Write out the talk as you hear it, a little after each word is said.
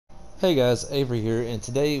Hey guys, Avery here, and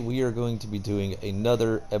today we are going to be doing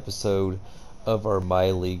another episode of our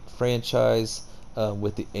MyLeague franchise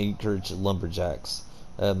with the Anchorage Lumberjacks.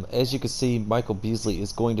 As you can see, Michael Beasley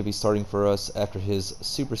is going to be starting for us after his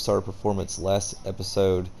superstar performance last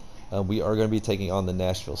episode. We are going to be taking on the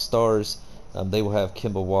Nashville Stars. They will have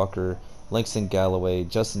Kemba Walker, Langston Galloway,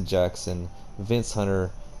 Justin Jackson, Vince Hunter,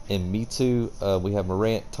 and me too. We have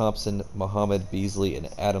Morant, Thompson, Muhammad, Beasley, and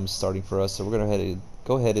Adams starting for us. So we're going to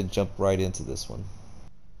go ahead and jump right into this one.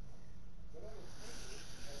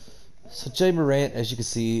 So Jay Morant, as you can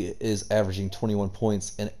see, is averaging 21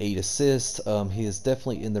 points and 8 assists. He is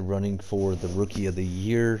definitely in the running for the Rookie of the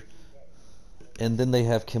Year. And then they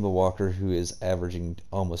have Kemba Walker, who is averaging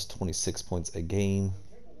almost 26 points a game.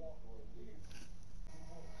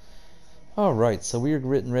 Alright, so we are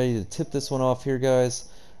getting ready to tip this one off here, guys.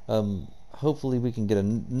 Hopefully we can get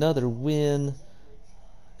another win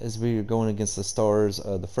as we are going against the Stars.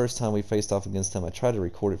 The first time we faced off against them, I tried to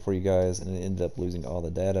record it for you guys, and it ended up losing all the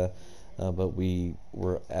data. But we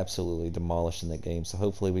were absolutely demolished in that game. So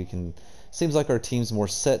hopefully we can. Seems like our team's more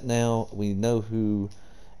set now. We know who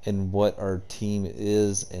and what our team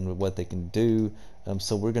is and what they can do.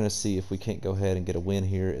 So we're going to see if we can't go ahead and get a win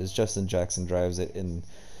here as Justin Jackson drives it and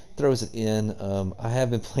throws it in. I have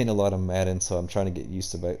been playing a lot of Madden, so I'm trying to get used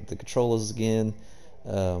to the controllers again.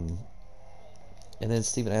 And then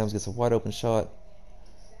Steven Adams gets a wide open shot.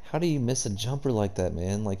 How do you miss a jumper like that,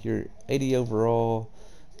 man? Like, you're 80 overall.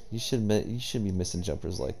 You should be missing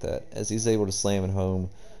jumpers like that, as he's able to slam it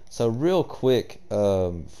home. So real quick,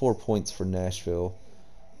 4 points for Nashville.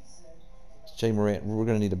 Jay Morant, we're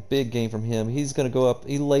going to need a big game from him. He's going to go up.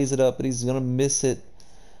 He lays it up, but he's going to miss it.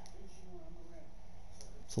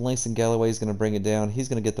 So Langston Galloway is going to bring it down. He's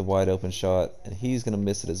going to get the wide open shot, and he's going to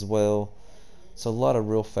miss it as well. So a lot of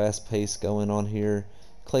real fast pace going on here.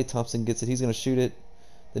 Klay Thompson gets it. He's going to shoot it.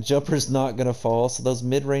 The jumper's not going to fall. So those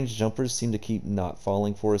mid-range jumpers seem to keep not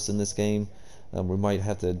falling for us in this game. We might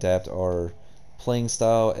have to adapt our playing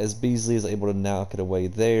style as Beasley is able to knock it away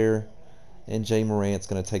there. And Jay Morant's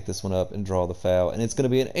going to take this one up and draw the foul. And it's going to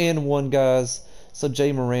be an and one, guys. So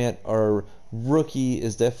Jay Morant, our rookie,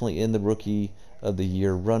 is definitely in the Rookie of the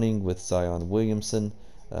Year running with Zion Williamson.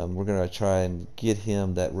 We're going to try and get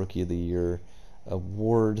him that Rookie of the Year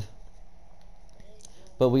award.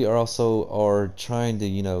 But we are also trying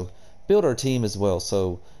to build our team as well.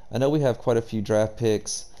 So I know we have quite a few draft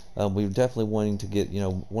picks. We're definitely wanting to get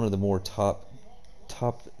one of the more top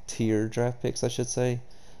tier draft picks, I should say.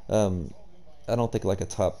 I don't think like a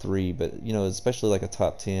top 3, but especially like a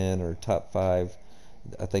top 10 or top 5.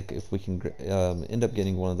 I think if we can end up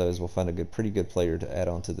getting one of those, we'll find a pretty good player to add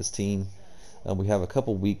on to this team. We have a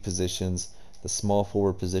couple weak positions. The small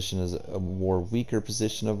forward position is a more weaker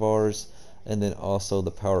position of ours, and then also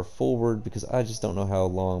the power forward, because I just don't know how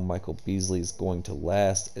long Michael Beasley is going to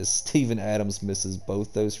last as Steven Adams misses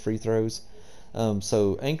both those free throws.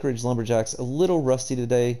 So Anchorage Lumberjacks a little rusty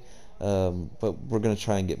today, but we're going to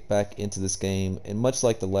try and get back into this game. And much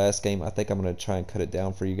like the last game, I think I'm going to try and cut it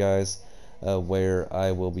down for you guys, where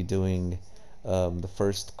I will be doing the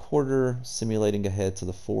first quarter, simulating ahead to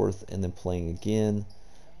the fourth, and then playing again.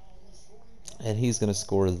 And he's going to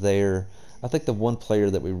score there. I think the one player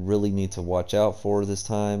that we really need to watch out for this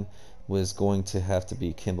time was going to have to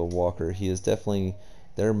be Kemba Walker. He is definitely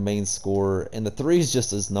their main scorer, and the threes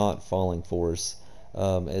just is not falling for us,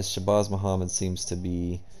 as Shabazz Muhammad seems to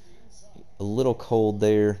be a little cold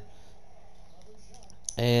there.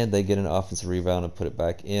 And they get an offensive rebound and put it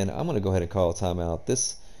back in. I'm going to go ahead and call a timeout.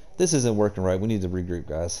 This isn't working right. We need to regroup,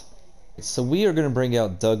 guys. So we are going to bring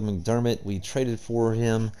out Doug McDermott. We traded for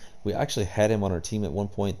him. We actually had him on our team at one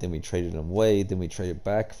point. Then we traded him away. Then we traded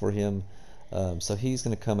back for him. So he's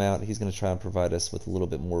going to come out. He's going to try and provide us with a little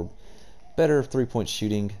bit more better three-point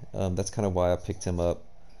shooting. That's kind of why I picked him up.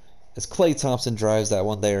 As Klay Thompson drives that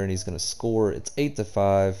one there, and he's going to score. It's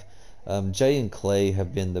 8-5. Jay and Klay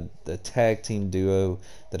have been the tag team duo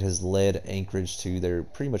that has led Anchorage to their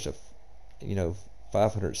pretty much a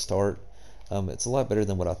 500 start. It's a lot better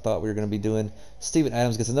than what I thought we were going to be doing. Steven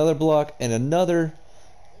Adams gets another block and another.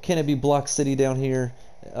 Can it be Block City down here?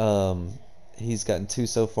 He's gotten 2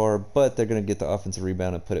 so far, but they're going to get the offensive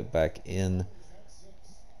rebound and put it back in.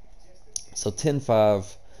 So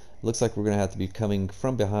 10-5. Looks like we're going to have to be coming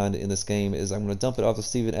from behind in this game. I'm going to dump it off to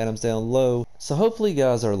Steven Adams down low. So hopefully you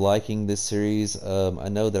guys are liking this series. I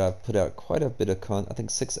know that I've put out quite a bit of I think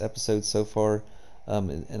 6 episodes so far.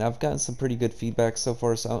 And I've gotten some pretty good feedback so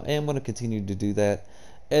far, so I am going to continue to do that.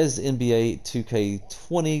 As NBA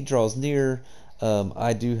 2K20 draws near,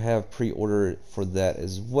 I do have pre-order for that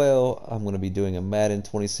as well. I'm going to be doing a Madden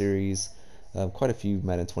 20 series quite a few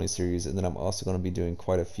Madden 20 series, and then I'm also going to be doing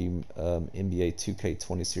quite a few NBA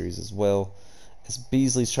 2K20 series as well. As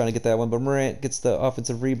Beasley's trying to get that one, but Morant gets the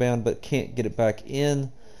offensive rebound but can't get it back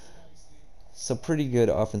in. So pretty good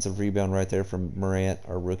offensive rebound right there from Morant,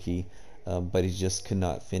 our rookie, but he just could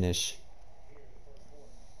not finish.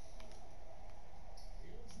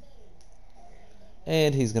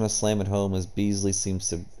 And he's going to slam it home as Beasley seems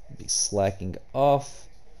to be slacking off,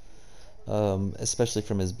 especially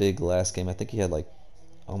from his big last game. I think he had like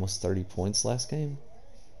almost 30 points last game.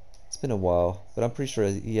 It's been a while, but I'm pretty sure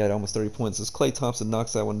he had almost 30 points as Klay Thompson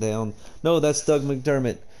knocks that one down. No, that's Doug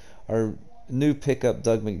McDermott. Our new pickup,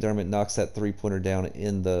 Doug McDermott, knocks that three-pointer down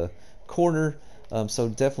in the corner. So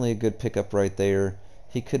definitely a good pickup right there.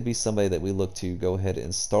 He could be somebody that we look to go ahead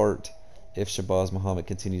and start if Shabazz Muhammad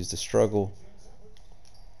continues to struggle.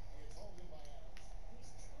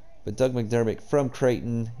 But Doug McDermott from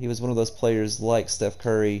Creighton, he was one of those players like Steph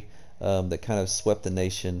Curry that kind of swept the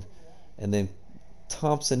nation. And then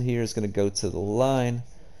Thompson here is going to go to the line.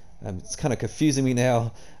 It's kind of confusing me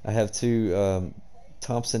now. I have two,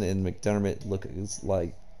 Thompson and McDermott look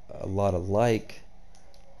like a lot alike.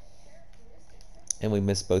 And we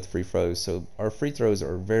missed both free throws. So our free throws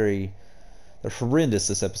are they're horrendous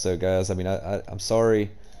this episode, guys. I mean, I'm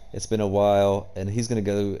sorry. It's been a while. And he's going to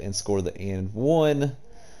go and score the and one.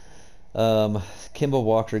 Kemba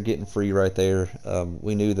Walker getting free right there.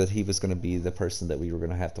 We knew that he was going to be the person that we were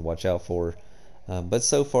going to have to watch out for. But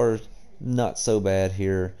so far, not so bad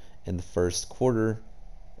here in the first quarter,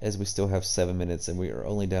 as we still have 7 minutes and we are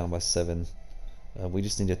only down by 7. We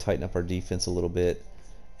just need to tighten up our defense a little bit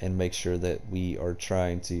and make sure that we are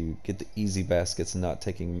trying to get the easy baskets and not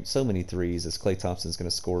taking so many threes, as Klay Thompson's going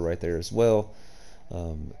to score right there as well.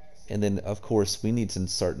 And then, of course, we need to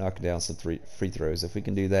start knocking down some free throws. If we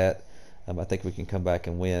can do that, I think we can come back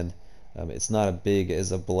and win. It's not as big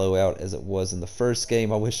as a blowout as it was in the first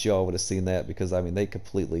game. I wish y'all would have seen that, because, I mean, they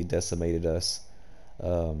completely decimated us.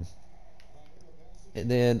 And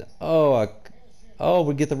then,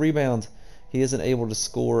 we get the rebound. He isn't able to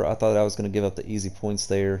score. I thought I was going to give up the easy points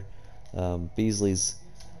there. Can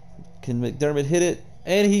McDermott hit it?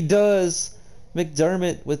 And he does.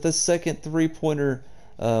 McDermott with the second three-pointer,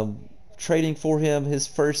 trading for him his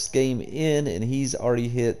first game in, and he's already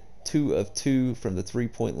hit 2 of 2 from the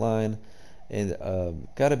three-point line. And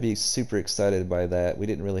got to be super excited by that. We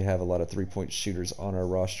didn't really have a lot of three-point shooters on our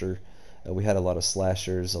roster. We had a lot of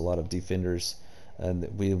slashers, a lot of defenders,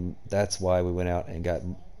 and that's why we went out and got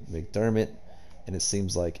McDermott, and it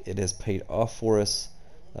seems like it has paid off for us.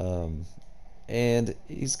 And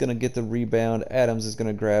he's going to get the rebound. Adams is going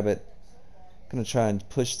to grab it. Going to try and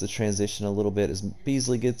push the transition a little bit as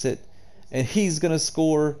Beasley gets it, and he's going to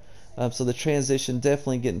score. So the transition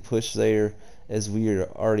definitely getting pushed there, as we are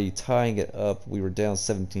already tying it up. We were down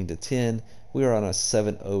 17-10. We are on a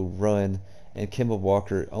 7-0 run, and Kemba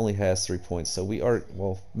Walker only has 3 points. So we are,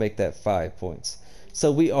 make that 5 points. So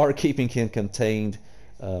we are keeping him contained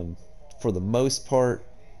for the most part.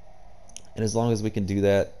 And as long as we can do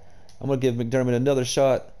that, I'm going to give McDermott another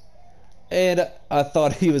shot. And I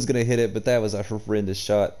thought he was going to hit it, but that was a horrendous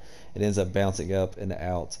shot. It ends up bouncing up and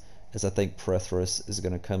out, as I think Prethorus is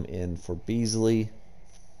going to come in for Beasley.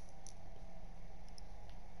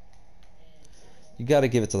 You got to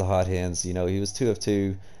give it to the hot hands. You know, he was 2 of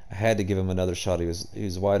 2. I had to give him another shot. He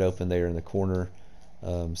was wide open there in the corner.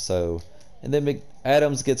 And then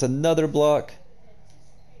Adams gets another block.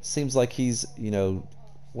 Seems like he's,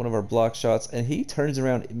 one of our block shots, and he turns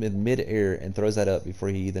around in mid-air and throws that up before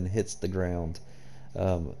he even hits the ground.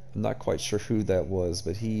 I'm not quite sure who that was,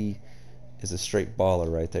 but he is a straight baller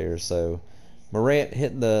right there. So Morant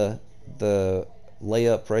hitting the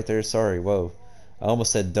layup right there. Sorry, whoa. I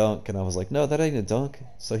almost said dunk, and I was like, no, that ain't a dunk.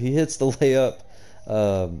 So he hits the layup.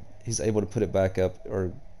 He's able to put it back up,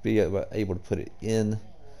 or be able to put it in.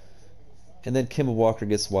 And then Kemba Walker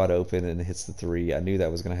gets wide open and hits the 3. I knew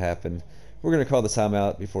that was going to happen. We're going to call the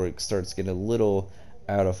timeout before it starts getting a little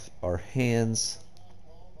out of our hands.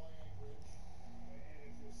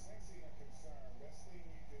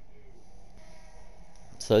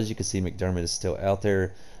 So as you can see, McDermott is still out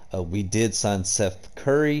there. We did sign Seth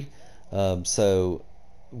Curry. So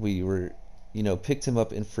we were, picked him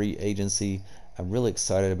up in free agency. I'm really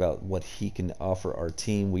excited about what he can offer our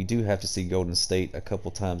team. We do have to see Golden State a couple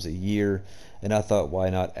times a year, and I thought, why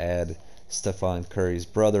not add Stephen Curry's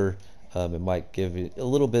brother? It might give it a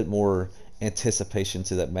little bit more anticipation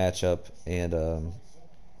to that matchup, and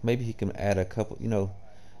maybe he can add a couple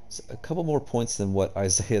more points than what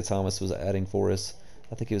Isaiah Thomas was adding for us.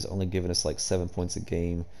 I think he was only giving us like 7 points a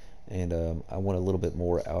game, and I want a little bit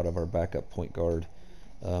more out of our backup point guard,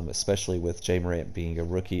 especially with Jay Morant being a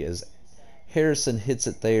rookie, as Harrison hits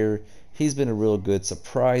it there. He's been a real good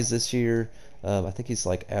surprise this year. I think he's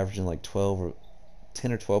like averaging like 10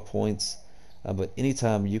 or 12 points. But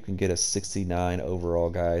anytime you can get a 69 overall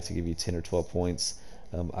guy to give you 10 or 12 points,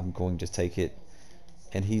 I'm going to take it.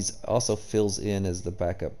 And he's also fills in as the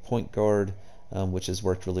backup point guard, which has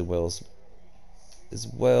worked really well as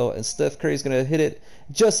well. And Steph Curry's going to hit it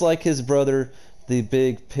just like his brother. The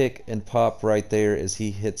big pick and pop right there as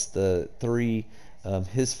he hits the three.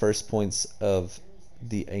 His first points of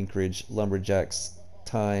the Anchorage Lumberjacks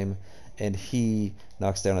time, and he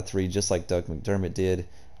knocks down a three just like Doug McDermott did.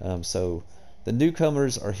 So the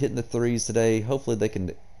newcomers are hitting the threes today. Hopefully they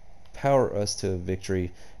can power us to a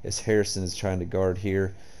victory as Harrison is trying to guard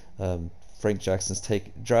here. Frank Jackson's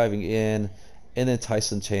driving in, and then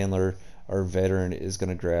Tyson Chandler, our veteran, is going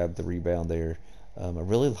to grab the rebound there. I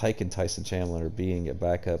really liking Tyson Chandler being a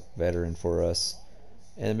backup veteran for us.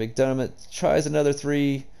 And McDermott tries another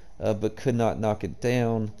three, but could not knock it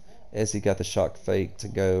down as he got the shot fake to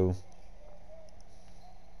go.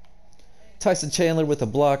 Tyson Chandler with a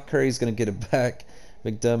block. Curry's going to get it back.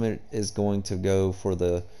 McDermott is going to go for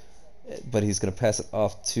but he's going to pass it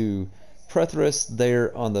off to Prethris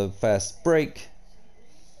there on the fast break.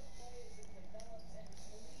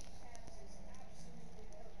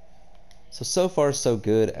 So far so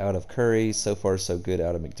good out of Curry. So far so good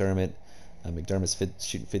out of McDermott. McDermott's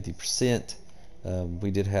shooting 50%. We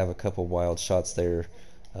did have a couple wild shots there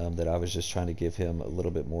that I was just trying to give him a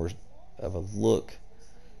little bit more of a look.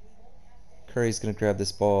 Curry's going to grab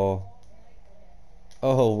this ball.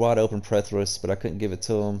 Oh, wide open Prethris, but I couldn't give it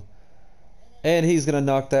to him. And he's going to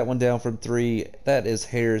knock that one down from three. That is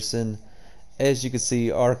Harrison. As you can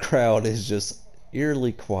see, our crowd is just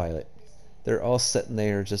eerily quiet. They're all sitting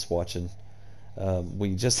there just watching.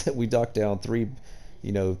 We knocked down three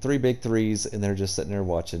big threes, and they're just sitting there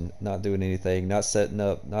watching, not doing anything, not setting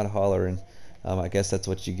up, not hollering. I guess that's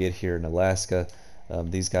what you get here in Alaska.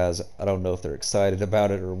 These guys, I don't know if they're excited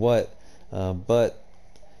about it or what, but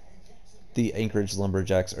the Anchorage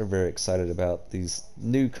Lumberjacks are very excited about these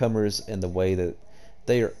newcomers and the way that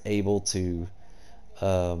they are able to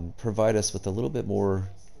provide us with a little bit more,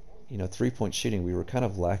 three-point shooting. We were kind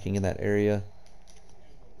of lacking in that area.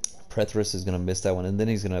 Prethris is going to miss that one, and then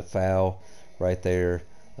he's going to foul right there.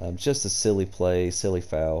 Just a silly play, silly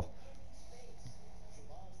foul.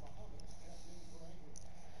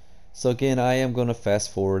 So again, I am going to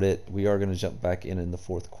fast forward it. We are going to jump back in the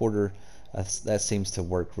fourth quarter. That seems to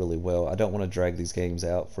work really well. I don't want to drag these games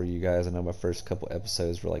out for you guys. I know my first couple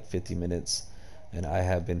episodes were like 50 minutes, and I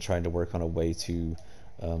have been trying to work on a way to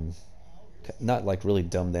not like really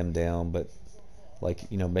dumb them down, but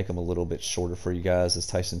like, make them a little bit shorter for you guys, as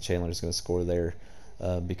Tyson Chandler is going to score there,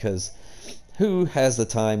 because who has the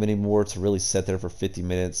time anymore to really sit there for 50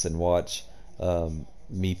 minutes and watch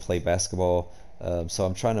me play basketball? So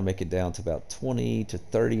I'm trying to make it down to about 20 to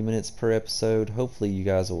 30 minutes per episode. Hopefully you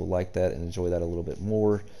guys will like that and enjoy that a little bit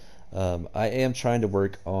more. I am trying to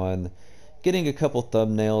work on getting a couple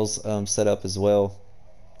thumbnails set up as well.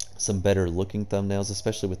 Some better looking thumbnails,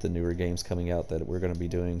 especially with the newer games coming out that we're going to be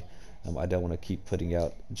doing. I don't want to keep putting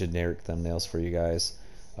out generic thumbnails for you guys.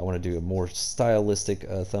 I want to do a more stylistic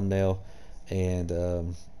thumbnail,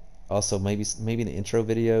 and also maybe an intro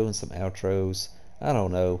video and some outros. I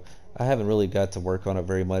don't know. I haven't really got to work on it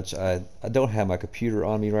very much. I don't have my computer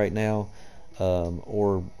on me right now,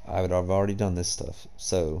 or I've already done this stuff.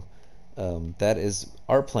 So that is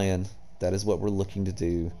our plan. That is what we're looking to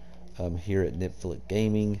do here at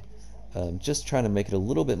NipFlickGaming. Just trying to make it a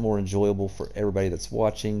little bit more enjoyable for everybody that's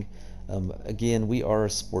watching. Again, we are a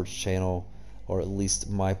sports channel, or at least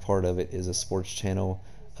my part of it is a sports channel.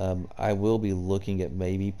 I will be looking at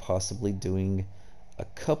maybe possibly doing a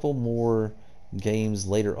couple more games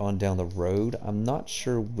later on down the road. I'm not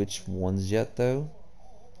sure which ones yet though,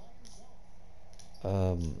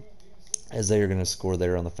 as they are going to score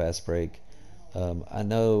there on the fast break. I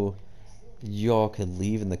know y'all can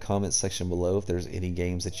leave in the comment section below if there's any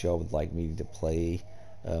games that y'all would like me to play.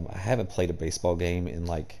 I haven't played a baseball game in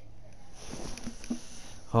like,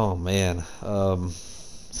 oh man,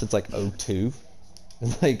 since like 02.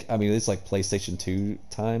 Like, I mean, it's like PlayStation 2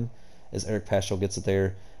 time, as Eric Paschal gets it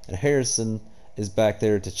there, and Harrison is back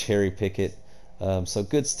there to cherry pick it. So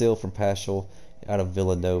good steal from Paschal out of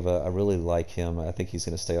Villanova. I really like him. I think he's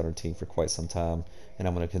going to stay on our team for quite some time, and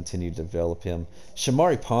I'm going to continue to develop him.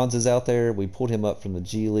 Shamari Pons is out there. We pulled him up from the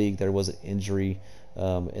G League. There was an injury,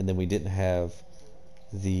 and then we didn't have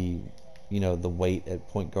the weight at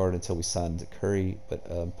point guard until we signed to Curry.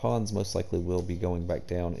 But Pons most likely will be going back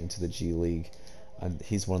down into the G League.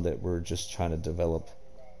 He's one that we're just trying to develop.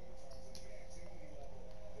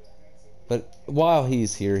 But while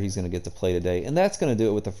he's here, he's going to get to play today. And that's going to do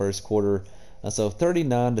it with the first quarter. So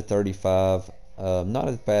 39 to 35. Not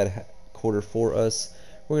a bad quarter for us.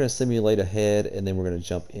 We're going to simulate ahead, and then we're going to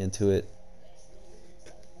jump into it.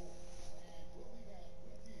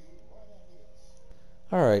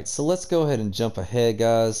 Alright, so let's go ahead and jump ahead,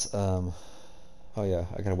 guys. Oh yeah,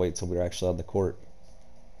 I gotta wait until we're actually on the court.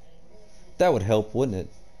 That would help, wouldn't it?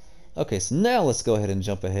 Okay, so now let's go ahead and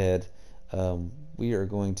jump ahead. We are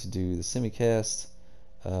going to do the simicast.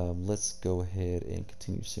 Let's go ahead and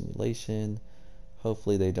continue simulation.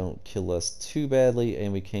 Hopefully they don't kill us too badly,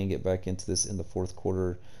 and we can get back into this in the fourth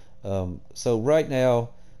quarter. So right now,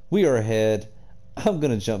 we are ahead. I'm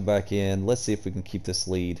going to jump back in. Let's see if we can keep this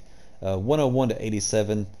lead. 101 to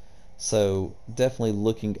 87. So definitely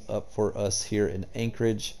looking up for us here in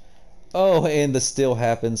Anchorage. Oh, and the steal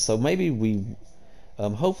happens. So maybe we,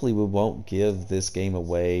 hopefully we won't give this game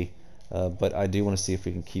away. But I do want to see if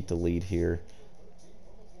we can keep the lead here.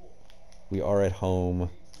 We are at home.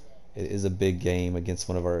 It is a big game against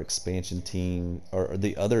one of our expansion team, or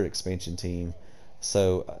the other expansion team.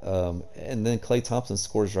 So, and then Klay Thompson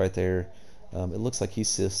scores right there. It looks like he's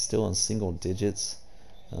still in single digits.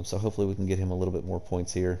 So hopefully we can get him a little bit more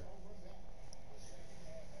points here.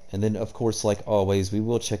 And then, of course, like always, we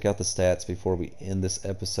will check out the stats before we end this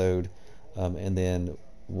episode. And then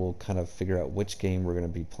we'll kind of figure out which game we're going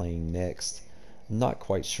to be playing next. I'm not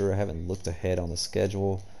quite sure. I haven't looked ahead on the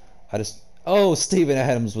schedule. Oh, Steven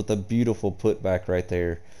Adams with a beautiful putback right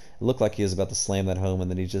there. It looked like he was about to slam that home, and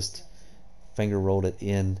then he just finger rolled it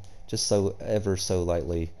in just so ever so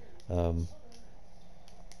lightly.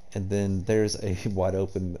 And then there's a wide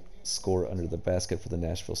open score under the basket for the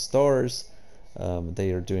Nashville Stars.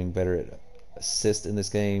 They are doing better at assist in this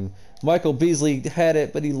game. Michael Beasley had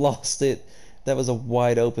it, but he lost it. That was a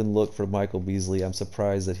wide open look for Michael Beasley. I'm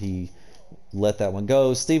surprised that he let that one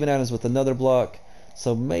go. Steven Adams with another block.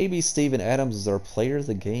 So maybe Steven Adams is our player of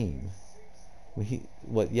the game.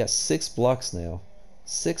 Yes, 6 blocks now.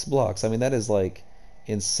 6 blocks. I mean, that is like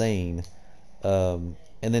insane. And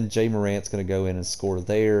then Jay Morant's going to go in and score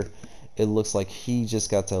there. It looks like he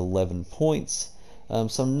just got to 11 points.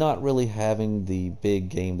 So not really having the big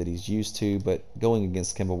game that he's used to, but going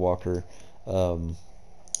against Kemba Walker,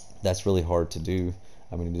 that's really hard to do.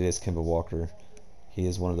 I mean, it is Kemba Walker. He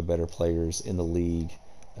is one of the better players in the league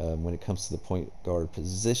when it comes to the point guard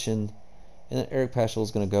position. And then Eric Paschal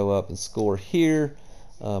is going to go up and score here.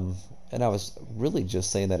 And I was really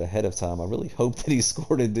just saying that ahead of time. I really hope that he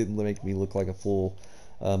scored. It didn't make me look like a fool.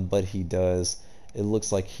 But he does. It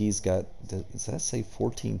looks like he's got, does that say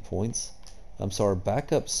 14 points? I'm sorry,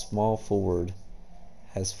 backup small forward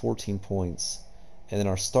has 14 points. And then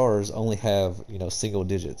our stars only have, single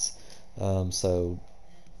digits. And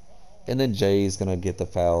then Jay's going to get the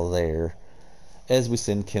foul there as we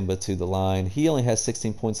send Kemba to the line. He only has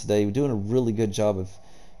 16 points today. We're doing a really good job of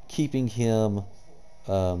keeping him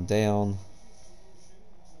down.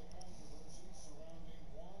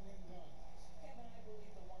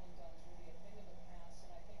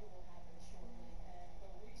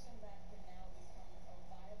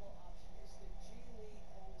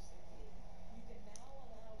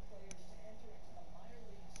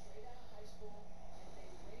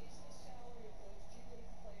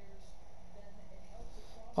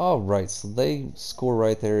 Alright, so they score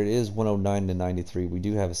right there. It is 109 to 93. We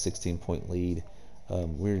do have a 16-point lead.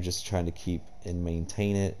 We're just trying to keep and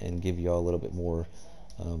maintain it and give you all a little bit more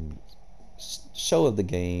show of the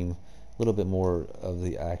game, a little bit more of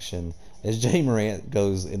the action. As Jay Morant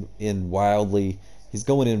goes in wildly, he's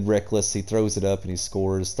going in reckless. He throws it up and he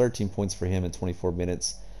scores. 13 points for him in 24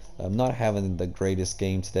 minutes. Not having the greatest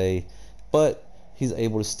game today, but he's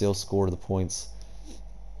able to still score the points.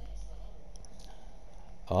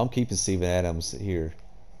 I'm keeping Steven Adams here.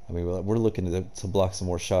 I mean, we're looking to block some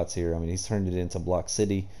more shots here. I mean, he's turned it into Block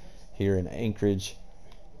City here in Anchorage.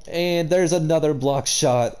 And there's another block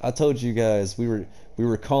shot. I told you guys, we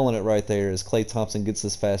were calling it right there as Klay Thompson gets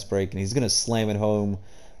this fast break, and he's going to slam it home.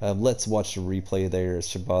 Let's watch the replay there as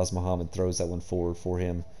Shabazz Muhammad throws that one forward for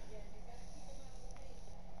him.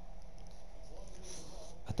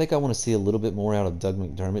 I think I want to see a little bit more out of Doug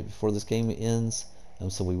McDermott before this game ends.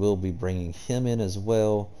 So we will be bringing him in as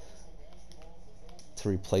well to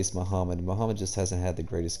replace Muhammad. Muhammad just hasn't had the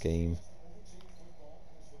greatest game.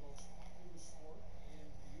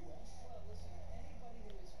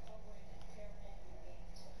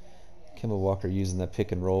 Kemba Walker using that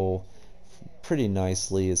pick and roll pretty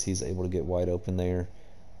nicely as he's able to get wide open there.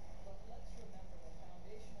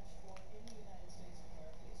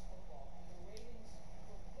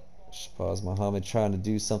 Shabazz Muhammad trying to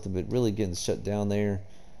do something but really getting shut down there.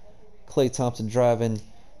 Klay Thompson driving.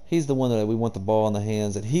 He's the one that we want the ball in the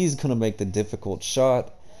hands, and he's going to make the difficult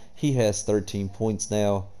shot. He has 13 points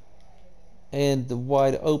now. And the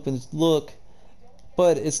wide open look,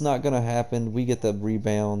 but it's not going to happen. We get the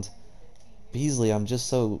rebound. Beasley, I'm just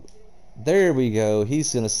so... There we go.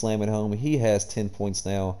 He's going to slam it home. He has 10 points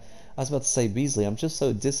now. I was about to say, Beasley, I'm just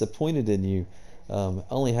so disappointed in you.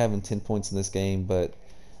 Only having 10 points in this game, but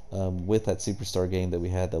with that superstar game that we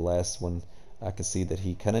had, the last one, I could see that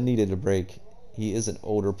he kind of needed a break. He is an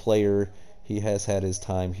older player. He has had his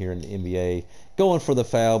time here in the NBA. Going for the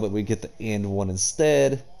foul, but we get the and one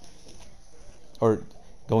instead. Or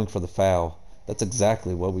going for the foul. That's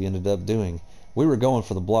exactly what we ended up doing. We were going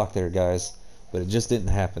for the block there, guys, but it just didn't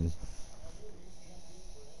happen.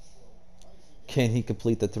 Can he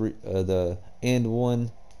complete the and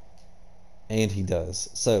one? And he does.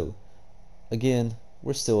 So, again,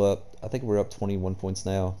 we're still up. I think we're up 21 points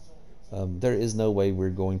now. There is no way we're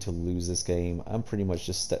going to lose this game. I'm pretty much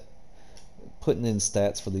just putting in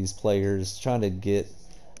stats for these players, trying to get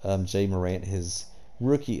Jay Morant his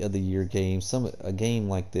Rookie of the Year game. A game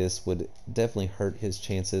like this would definitely hurt his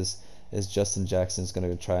chances, as Justin Jackson's going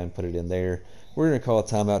to try and put it in there. We're going to call a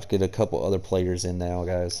timeout to get a couple other players in now,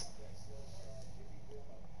 guys.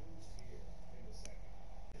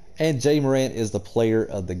 And Jay Morant is the player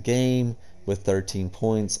of the game with 13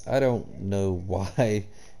 points. I don't know why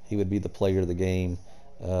he would be the player of the game.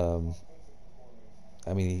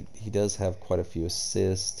 I mean, he does have quite a few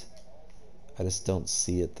assists. I just don't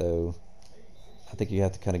see it, though. I think you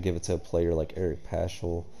have to kind of give it to a player like Eric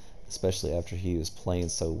Paschal, especially after he was playing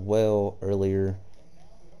so well earlier.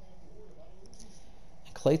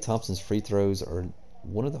 And Klay Thompson's free throws are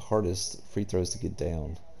one of the hardest free throws to get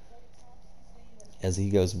down, as he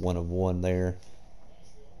goes 1 of 1 there,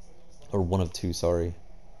 or 1 of 2, sorry.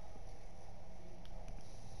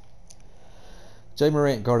 Jay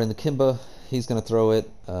Morant guarding the Kimba. He's going to throw it.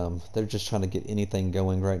 They're just trying to get anything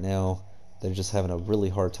going right now. They're just having a really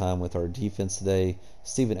hard time with our defense today.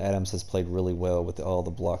 Steven Adams has played really well with all the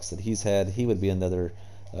blocks that he's had. He would be another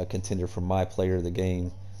contender for my player of the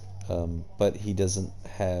game, but he doesn't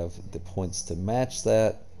have the points to match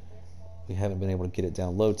that. We haven't been able to get it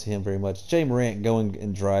down low to him very much. Jay Morant going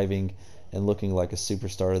and driving and looking like a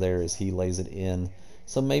superstar there as he lays it in.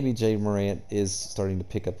 So maybe Jay Morant is starting to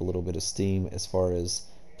pick up a little bit of steam as far as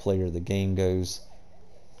player of the game goes.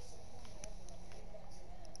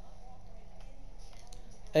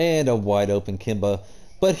 And a wide open Kimba,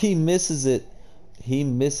 but he misses it. He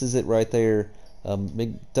misses it right there.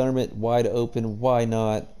 McDermott wide open, why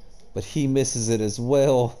not? But he misses it as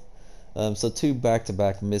well. So 2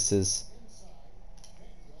 back-to-back misses.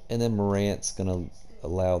 And then Morant's going to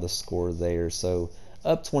allow the score there. So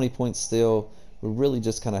up 20 points still. We're really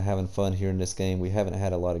just kind of having fun here in this game. We haven't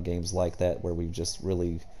had a lot of games like that where we've just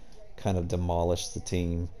really kind of demolished the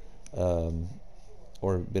team.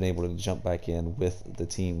 Or been able to jump back in with the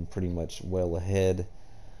team pretty much well ahead.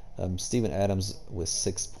 Steven Adams with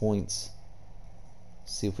 6 points.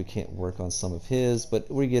 See if we can't work on some of his, but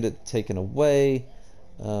we get it taken away.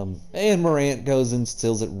 And Morant goes and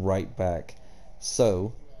steals it right back.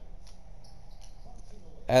 So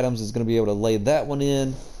Adams is going to be able to lay that one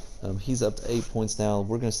in. He's up to 8 points now.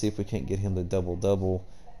 We're going to see if we can't get him to double-double.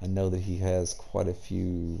 I know that he has quite a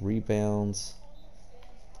few rebounds.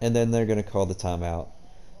 And then they're going to call the timeout.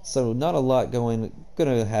 So not a lot going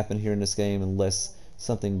to happen here in this game unless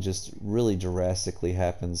something just really drastically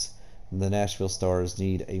happens. The Nashville Stars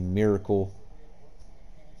need a miracle.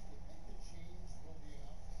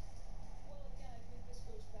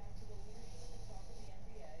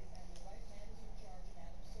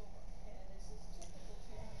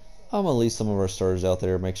 I'm going to leave some of our stars out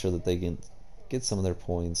there, make sure that they can get some of their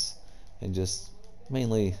points, and just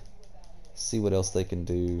mainly see what else they can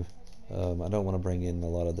do. I don't want to bring in a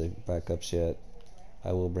lot of the backups yet.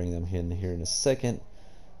 I will bring them in here in a second.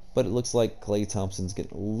 But it looks like Klay Thompson's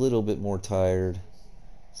getting a little bit more tired,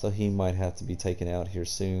 so he might have to be taken out here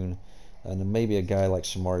soon. And maybe a guy like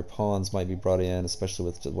Shamari Pons might be brought in, especially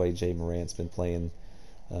with the way Jay Morant's been playing.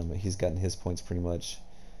 He's gotten his points pretty much.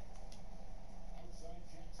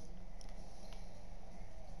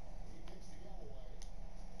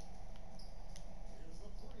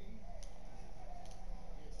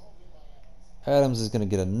 Adams is going to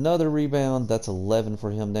get another rebound. That's 11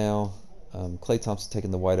 for him now. Klay Thompson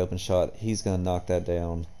taking the wide open shot. He's going to knock that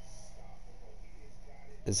down,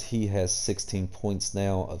 as he has 16 points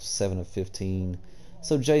now of 7 of 15.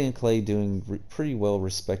 So Jay and Klay doing pretty well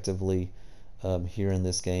respectively here in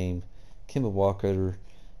this game. Kemba Walker,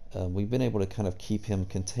 we've been able to kind of keep him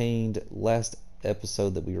contained. Last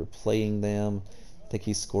episode that we were playing them, I think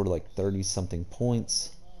he scored like 30 something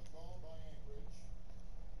points.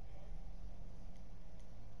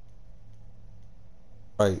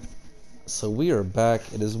 Right, so we are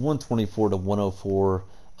back. It is 124 to 104.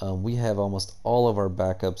 We have almost all of our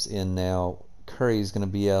backups in now. Curry's going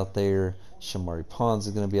to be out there. Shamari Pons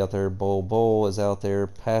is going to be out there. Bol is out there.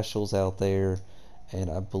 Paschal's out there.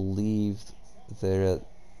 And I believe that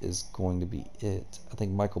is going to be it. I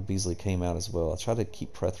think Michael Beasley came out as well. I tried to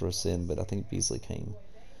keep Prethros in, but I think Beasley came.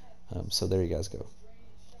 So there you guys go.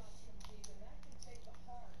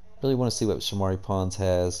 Really want to see what Shamari Pons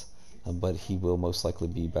has, but he will most likely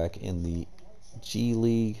be back in the G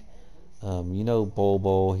League. You know,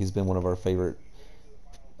 Bol, he's been one of our favorite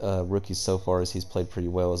rookies so far, as he's played pretty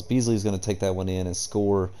well. As Beasley's going to take that one in and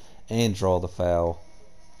score and draw the foul.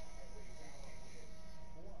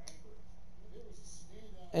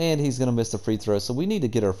 And he's going to miss the free throw. So we need to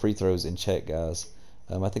get our free throws in check, guys.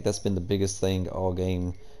 I think that's been the biggest thing all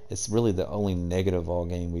game. It's really the only negative all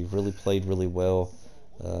game. We've really played really well.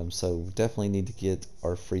 So definitely need to get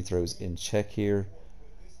our free throws in check here.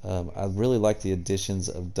 I really like the additions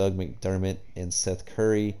of Doug McDermott and Seth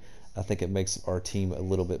Curry. I think it makes our team a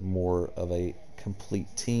little bit more of a complete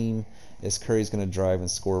team, as Curry's going to drive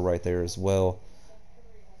and score right there as well.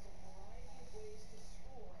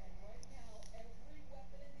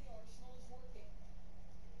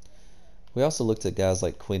 We also looked at guys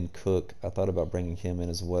like Quinn Cook. I thought about bringing him in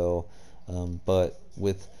as well. But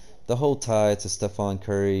with the whole tie to Stephon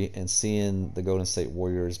Curry and seeing the Golden State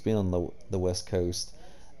Warriors being on the West Coast,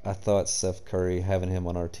 I thought Seth Curry, having him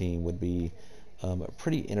on our team, would be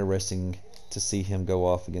pretty interesting to see him go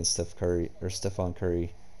off against Stephon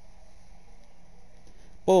Curry.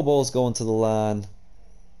 Bol's going to the line,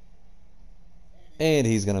 and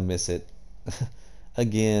he's going to miss it.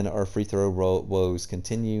 Again, our free throw woes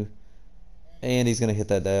continue. And he's going to hit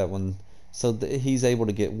that one. So he's able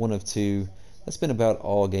to get 1 of 2. That's been about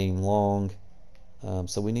all game long.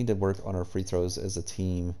 So we need to work on our free throws as a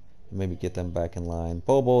team and maybe get them back in line.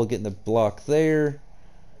 Bol getting the block there.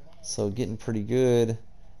 So getting pretty good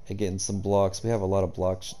at getting some blocks. We have a lot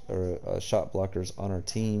of shot blockers on our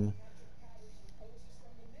team.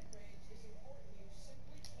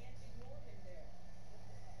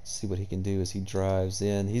 See what he can do as he drives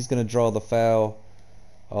in. He's going to draw the foul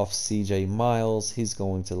off CJ Miles. He's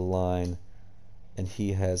going to the line, and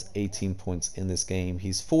he has 18 points in this game.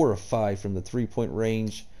 He's 4 of 5 from the 3-point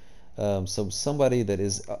range. So somebody that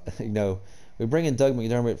is, we bring in Doug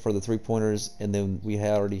McDermott for the 3-pointers, and then we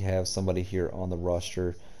already have somebody here on the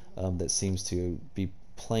roster that seems to be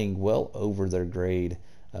playing well over their grade.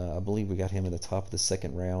 I believe we got him in the top of the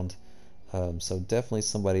 2nd round. So definitely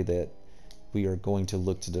somebody that we are going to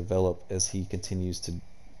look to develop as he continues to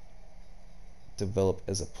develop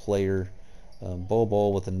as a player.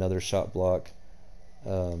 Bol with another shot block.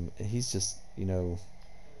 He's just,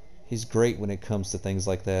 he's great when it comes to things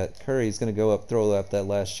like that. Curry's going to go up, throw up that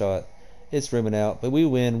last shot. It's rimming out, but we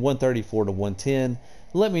win 134 to 110.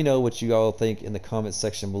 Let me know what you all think in the comment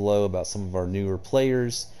section below about some of our newer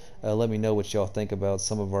players. Let me know what y'all think about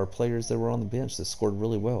some of our players that were on the bench that scored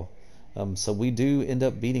really well. So we do end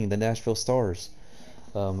up beating the Nashville Stars.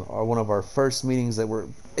 One of our first meetings that were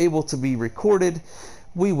able to be recorded.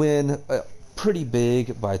 We win pretty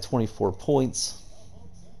big by 24 points.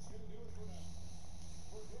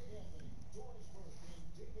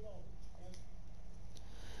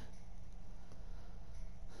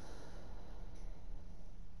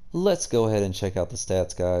 Let's go ahead and check out the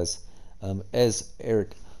stats, guys. As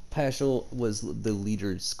Eric Paschal was the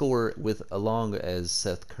leader scorer along as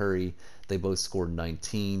Seth Curry, they both scored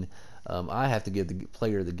 19. I have to give the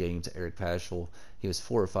player of the game to Eric Paschal. He was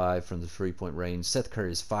 4 of 5 from the 3-point range. Seth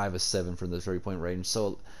Curry is 5 of 7 from the 3-point range.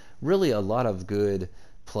 So really a lot of good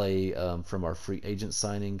play from our free agent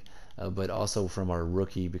signing, but also from our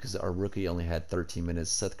rookie, because our rookie only had 13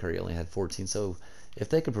 minutes. Seth Curry only had 14. So if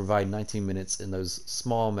they could provide 19 minutes in those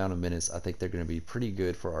small amount of minutes, I think they're going to be pretty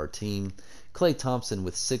good for our team. Klay Thompson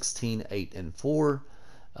with 16, 8, and 4.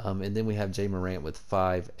 And then we have Jay Morant with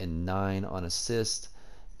 5 and 9 on assist.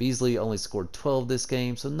 Beasley only scored 12 this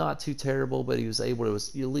game, so not too terrible, but he was able to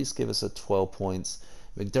at least give us 12 points.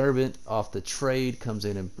 McDermott off the trade comes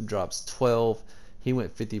in and drops 12. He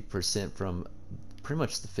went 50% from pretty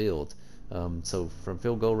much the field. So from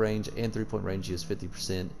field goal range and 3-point range, he was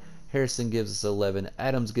 50%. Harrison gives us 11.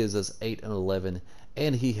 Adams gives us 8 and 11.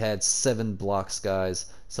 And he had 7 blocks, guys.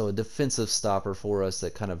 So a defensive stopper for us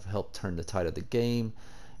that kind of helped turn the tide of the game.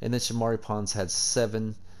 And then Shamari Pons had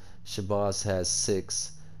 7. Shabazz has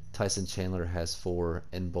 6. Tyson Chandler has 4,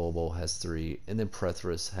 and Bol has 3, and then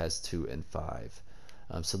Prethros has 2 and 5.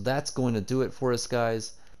 So that's going to do it for us,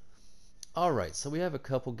 guys. Alright, so we have a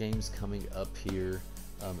couple games coming up here,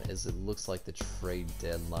 as it looks like the trade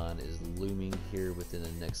deadline is looming here within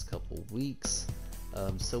the next couple weeks.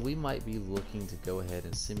 So we might be looking to go ahead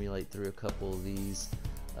and simulate through a couple of these.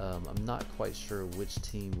 I'm not quite sure which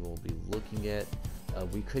team we'll be looking at.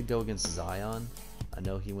 We could go against Zion. I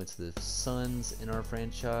know he went to the Suns in our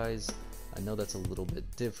franchise. I know that's a little bit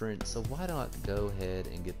different, so why not go ahead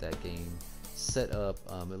and get that game set up.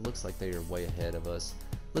 It looks like they are way ahead of us.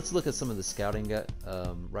 Let's look at some of the scouting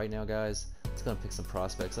right now, guys. Let's go and pick some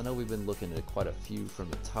prospects. I know we've been looking at quite a few from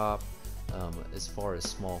the top as far as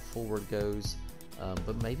small forward goes,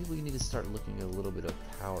 but maybe we need to start looking at a little bit of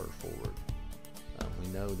power forward. We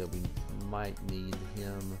know that we might need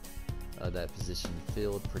him, that position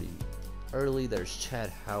filled pretty early. There's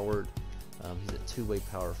Chad Howard. He's a two-way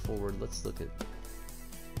power forward. Let's look at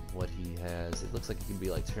what he has. It looks like he can be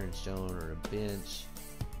like Terrence Jones or a bench.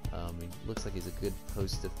 He looks like he's a good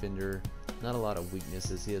post defender. Not a lot of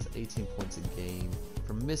weaknesses. He has 18 points a game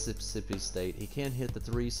from Mississippi State. He can hit the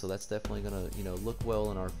three, so that's definitely gonna look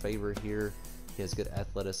well in our favor here. He has good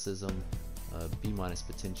athleticism, B-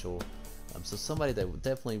 potential. So somebody that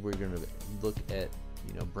definitely we're gonna look at,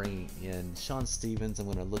 bringing in. Sean Stevens, I'm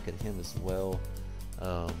gonna look at him as well.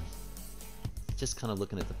 Just kind of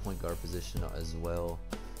looking at the point guard position as well.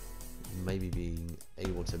 Maybe being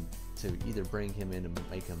able to either bring him in and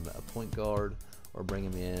make him a point guard, or bring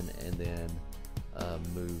him in and then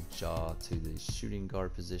move Ja to the shooting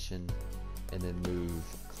guard position, and then move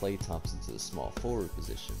Klay Thompson to the small forward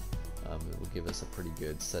position. It will give us a pretty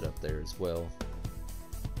good setup there as well.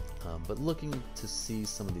 But looking to see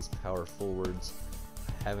some of these power forwards,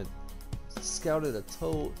 I haven't scouted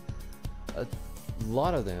a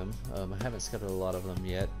lot of them. I haven't scouted a lot of them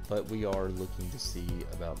yet, but we are looking to see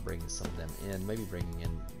about bringing some of them in, maybe bringing in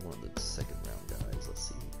one of the second round guys. Let's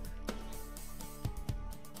see.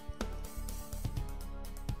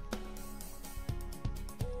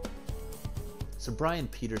 So Brian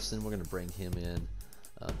Peterson, we're going to bring him in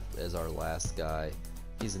as our last guy.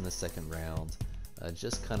 He's in the second round.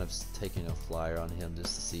 Just kind of taking a flyer on him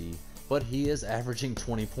just to see, but he is averaging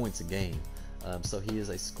 20 points a game. So he is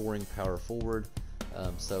a scoring power forward.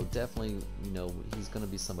 So definitely, he's going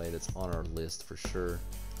to be somebody that's on our list for sure.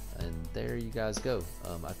 And there you guys go.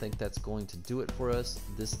 I think that's going to do it for us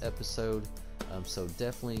this episode. So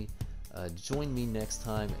definitely join me next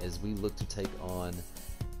time as we look to take on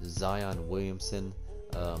Zion Williamson.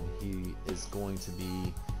 He is going to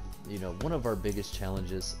be, one of our biggest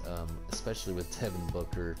challenges, especially with Tevin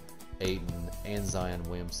Booker, Ayton, and Zion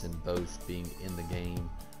Williamson both being in the game.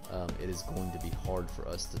 It is going to be hard for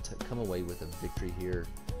us to come away with a victory here,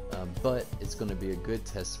 but it's going to be a good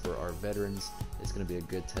test for our veterans. It's going to be a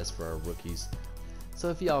good test for our rookies. So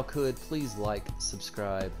if y'all could, please like,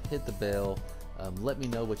 subscribe, hit the bell, let me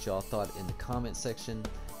know what y'all thought in the comment section,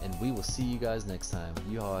 and we will see you guys next time.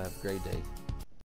 You all have a great day.